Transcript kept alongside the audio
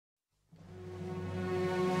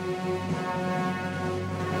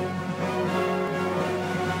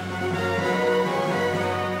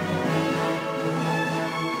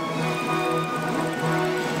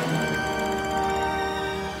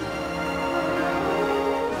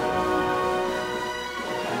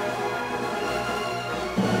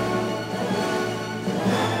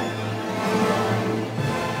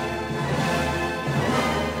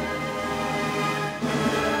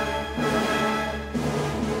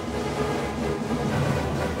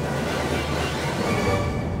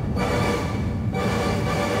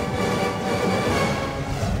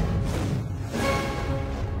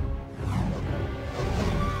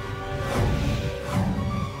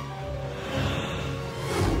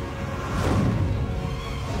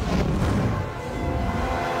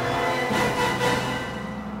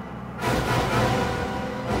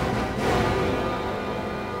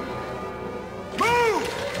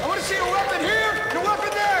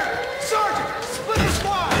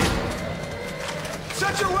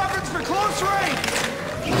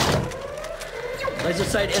Laser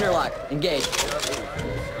sight interlock. Engage.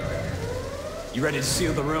 You ready to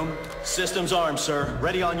seal the room? Systems armed, sir.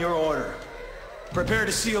 Ready on your order. Prepare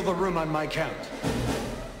to seal the room on my count.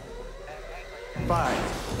 5,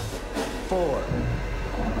 4,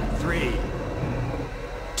 3,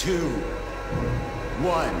 2,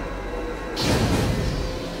 1.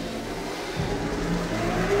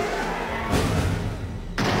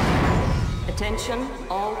 Attention,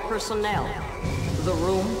 all personnel. The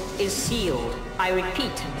room is sealed. I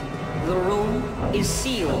repeat, the room is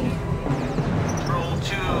sealed. Control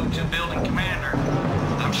 2 to building commander.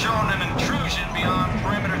 I'm showing an intrusion beyond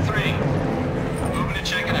perimeter 3. Moving to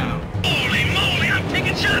check it out. Holy moly, I'm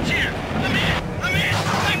taking shots here! I'm in!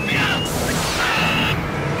 Take me out!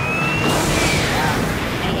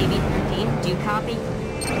 AAV-13, do you copy?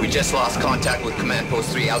 We just lost contact with Command Post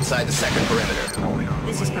 3 outside the second perimeter.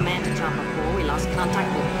 This is Commander Chopper 4. We lost contact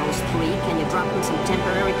with Post 3. Can you drop in some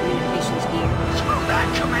temporary communications gear? Screw that,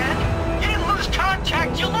 Command! You didn't lose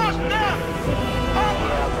contact, you lost them!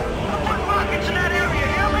 Over! I'm putting rockets in that area,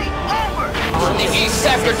 hear me? Over! On the east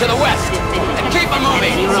sector to the west! And keep them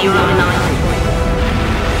moving! 009.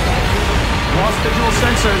 Lost visual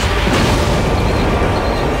sensors.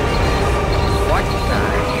 What the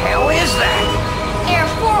hell is that? Air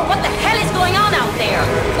 4, what the hell is going on out there?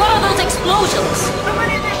 What are those explosions? How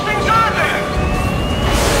many of these things are there?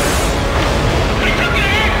 We took it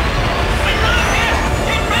in! We love it!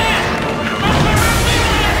 Get back!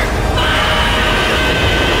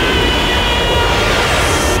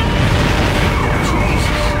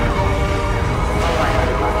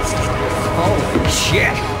 Holy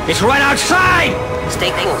shit! It's right outside!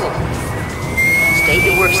 Stay cool. Stay at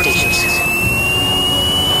your workstations.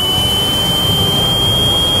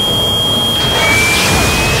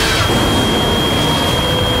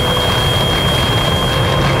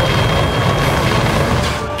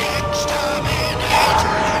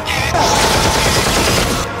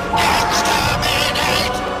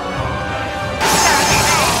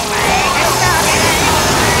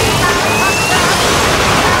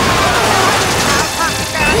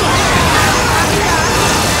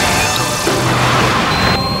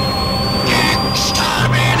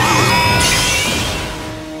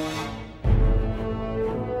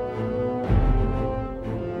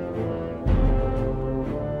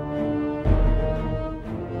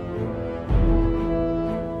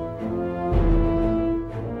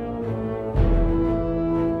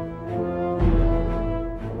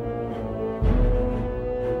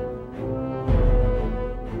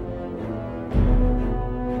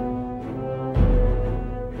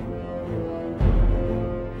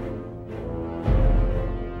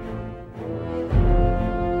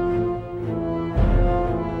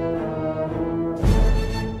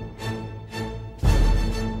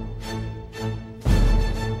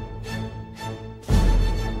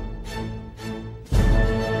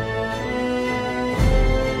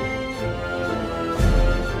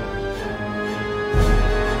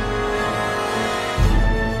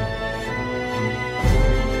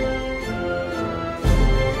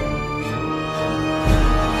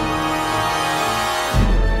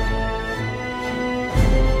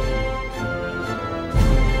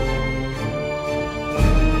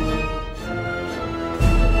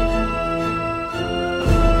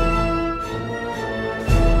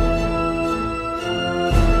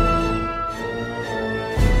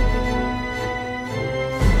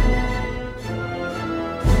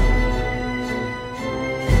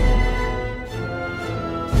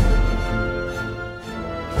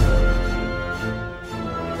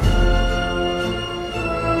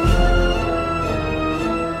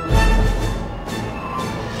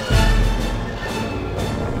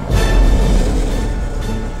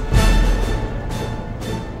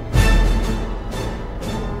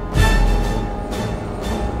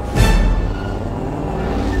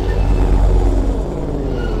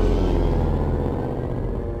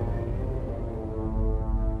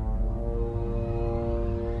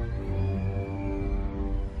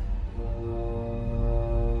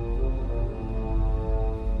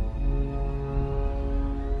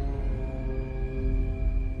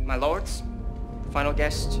 My lords, the final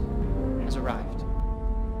guest has arrived.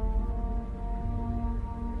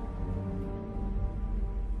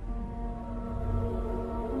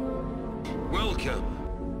 Welcome.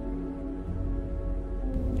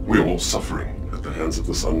 We are all suffering at the hands of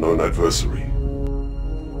this unknown adversary.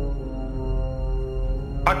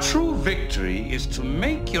 A true victory is to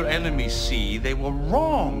make your enemies see they were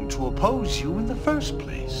wrong to oppose you in the first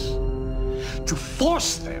place. To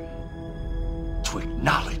force them to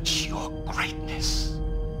acknowledge your greatness.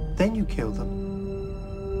 Then you kill them.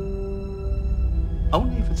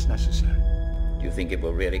 Only if it's necessary. Do you think it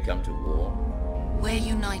will really come to war? We're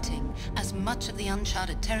uniting as much of the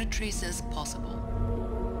uncharted territories as possible.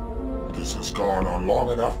 This has gone on long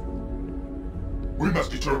enough. We must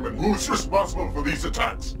determine who is responsible for these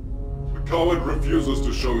attacks. The coward refuses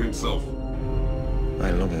to show himself. I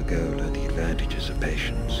long ago learned the advantages of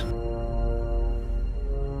patience.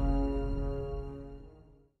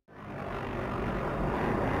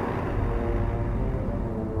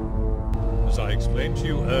 As I explained to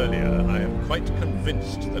you earlier, I am quite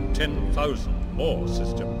convinced that 10,000 more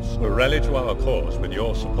systems will rally to our cause with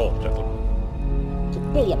your support, gentlemen.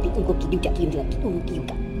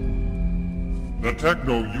 The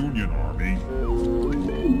Techno-Union Army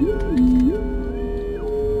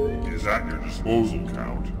is at your disposal,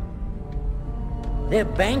 Count. Their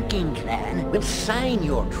banking clan will sign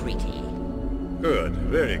your treaty. Good,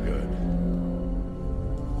 very good.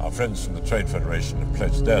 Our friends from the Trade Federation have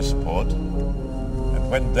pledged their support, and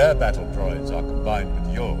when their battle droids are combined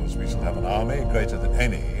with yours, we shall have an army greater than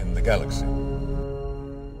any in the galaxy.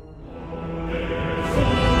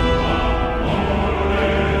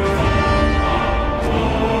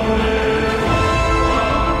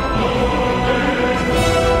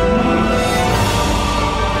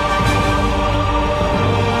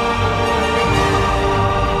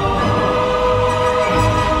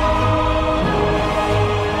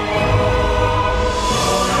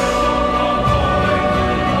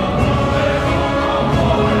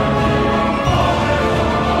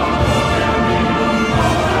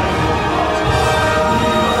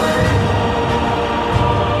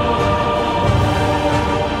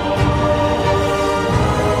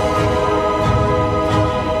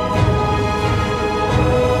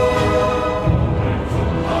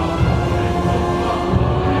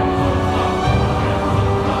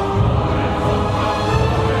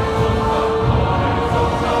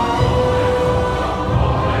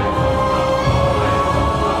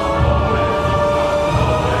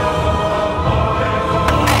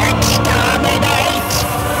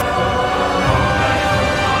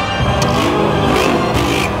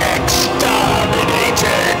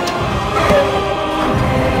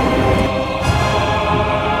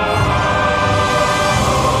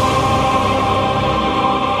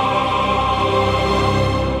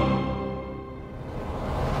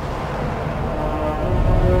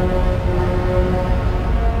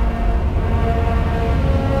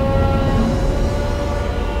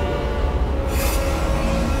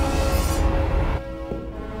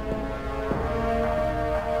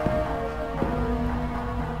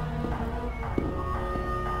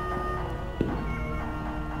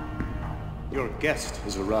 Your guest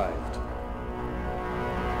has arrived.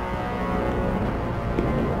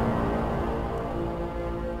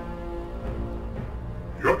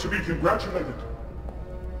 You ought to be congratulated.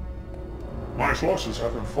 My sources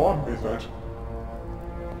have informed me that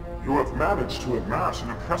you have managed to amass an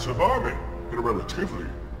impressive army in a relatively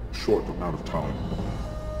short amount of time.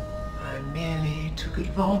 I merely took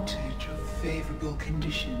advantage of favorable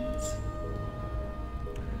conditions.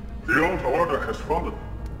 The old order has fallen.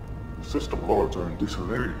 The System Lords are in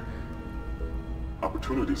disarray.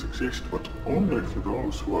 Opportunities exist, but only for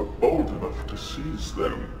those who are bold enough to seize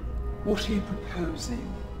them. What are you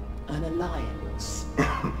proposing? An alliance?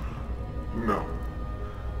 No.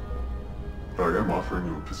 I am offering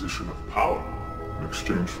you a position of power in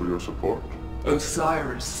exchange for your support.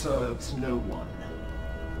 Osiris serves no one.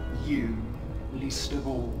 You, least of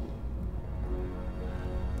all.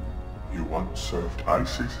 You once served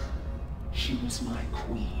Isis? She was my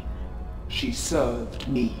queen. She served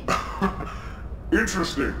me.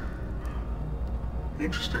 Interesting.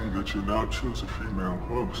 Interesting that you now choose a female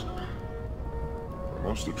host. The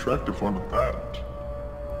most attractive one at that.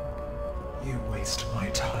 You waste my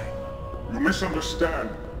time. You misunderstand.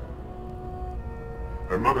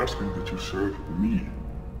 I'm not asking that you serve me.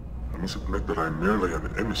 I must admit that I'm merely an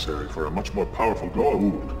emissary for a much more powerful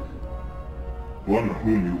Goa'uld. One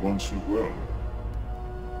whom you once knew well.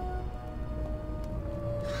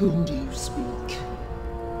 Whom do you speak?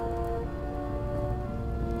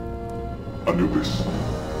 Anubis.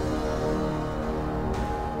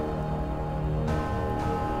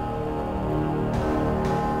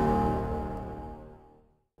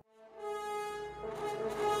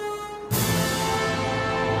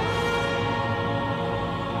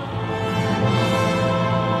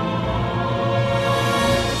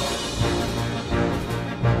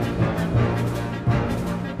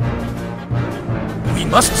 We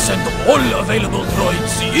must send all available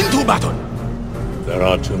droids into battle! There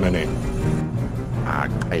are too many.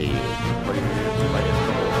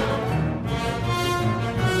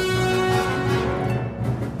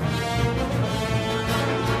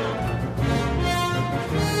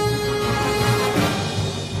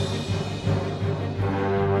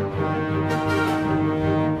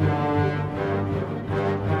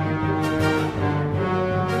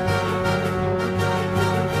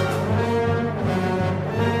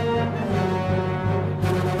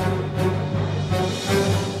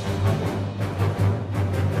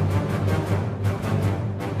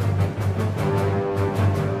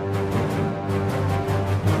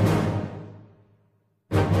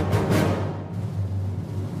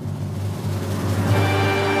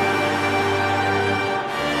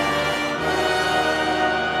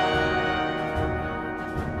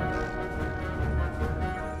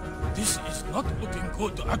 not looking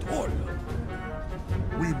good at all.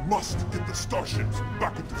 We must get the starships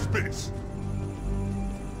back into space.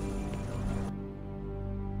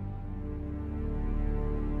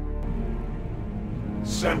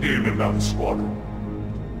 Send in another squadron.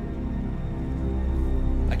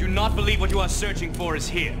 I do not believe what you are searching for is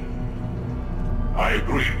here. I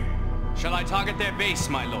agree. Shall I target their base,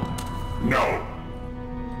 my lord? No.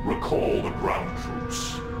 Recall the ground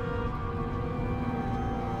troops.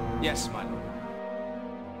 Yes, my lord.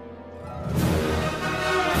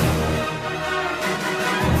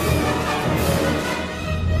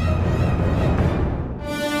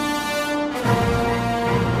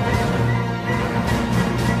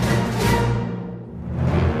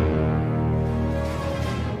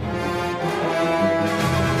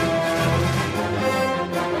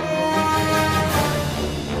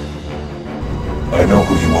 I know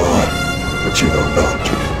who you are, but you know not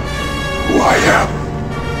who I am.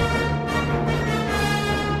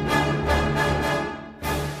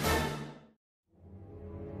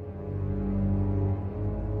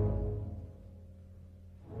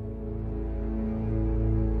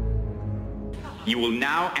 You will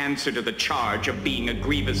now answer to the charge of being a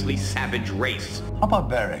grievously savage race. How about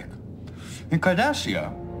Beric? In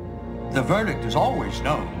Cardassia, the verdict is always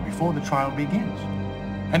known before the trial begins.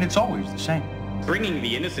 And it's always the same. Bringing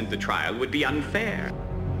the innocent to trial would be unfair.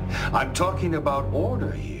 I'm talking about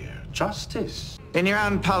order here. Justice. In your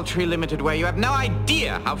own paltry, limited way, you have no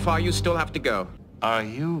idea how far you still have to go. Are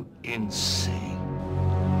you insane?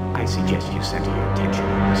 I suggest you center your attention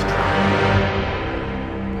on this trial.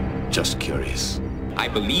 Just curious. I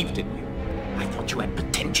believed in you. I thought you had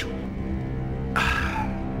potential.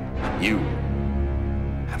 You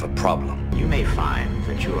have a problem. You may find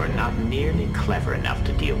that you are not nearly clever enough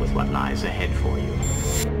to deal with what lies ahead for you.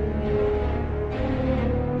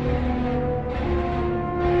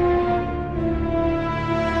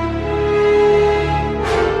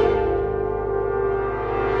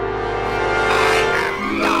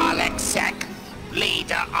 Dalek Sec,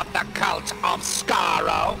 leader of the cult of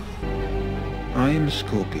Skaro. I am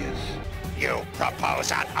Scorpius. You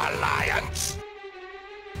propose an alliance?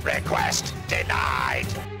 Request denied.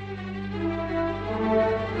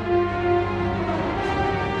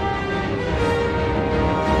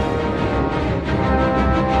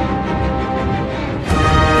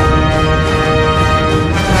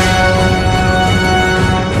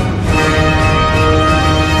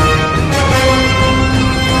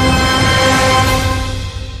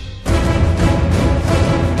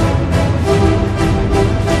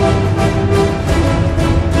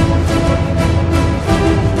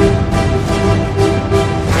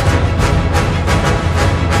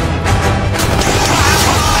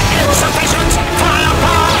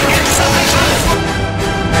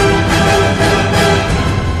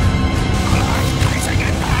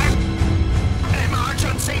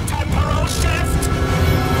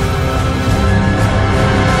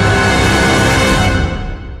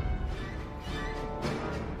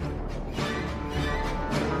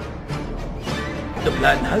 The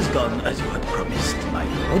plan has gone as you had promised, my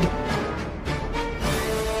lord.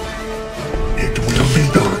 It will be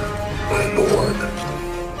done, my lord.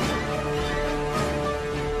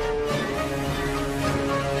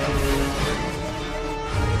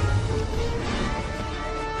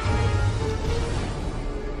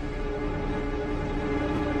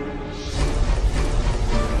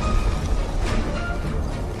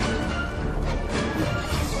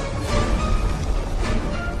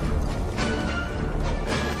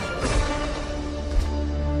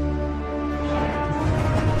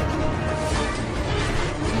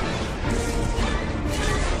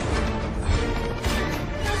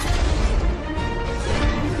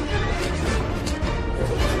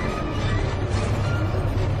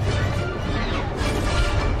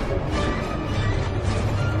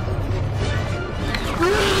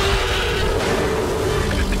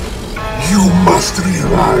 You must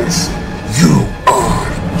realize you are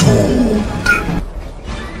doomed.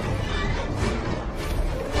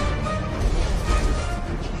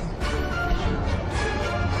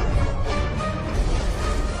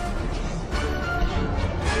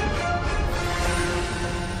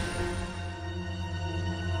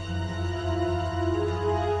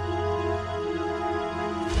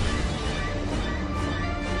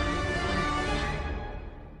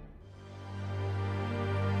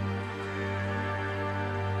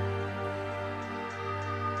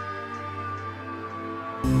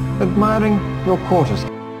 Admiring your quarters.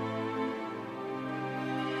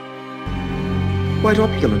 Quite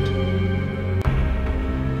opulent.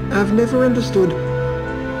 I've never understood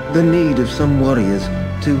the need of some warriors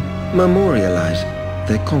to memorialize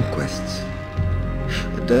their conquests.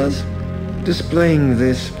 Does displaying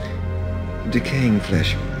this decaying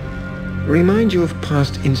flesh remind you of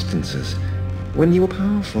past instances when you were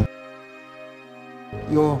powerful?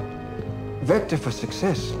 Your vector for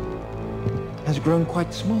success has grown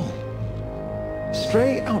quite small.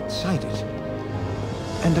 Stray outside it,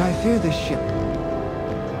 and I fear this ship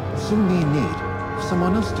will soon be in need of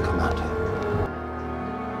someone else to command her.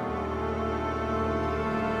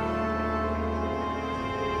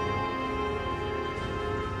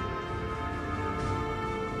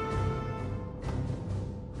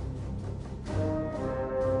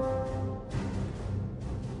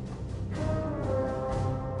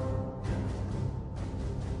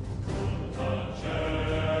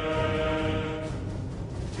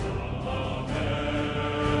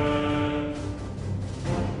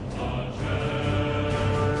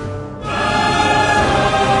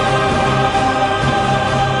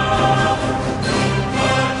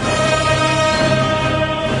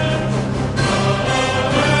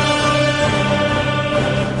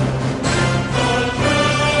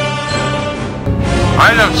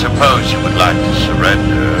 I don't suppose you would like to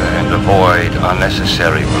surrender and avoid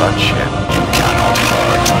unnecessary bloodshed. You cannot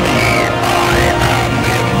hurt me. I am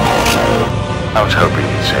immortal. I was hoping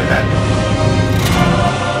you'd say that.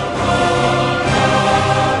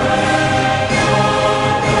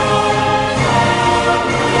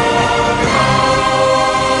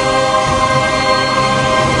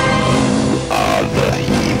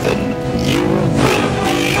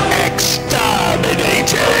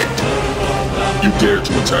 You dare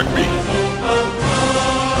to attack me?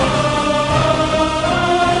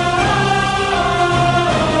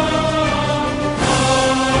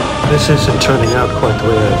 This isn't turning out quite the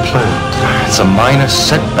way I planned. It's a minor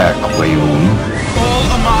setback, Goa'uld.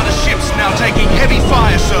 All Armada ships now taking heavy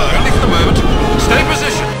fire, sir. Only for the moment. Stay in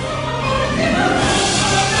position.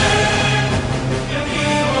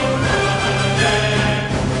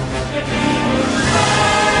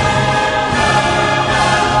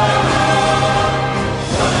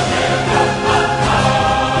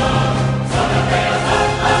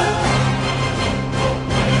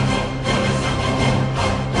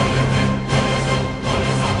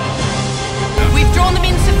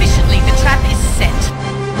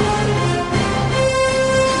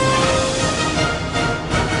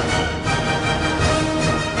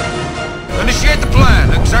 Initiate the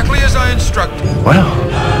plan, exactly as I instructed. Well,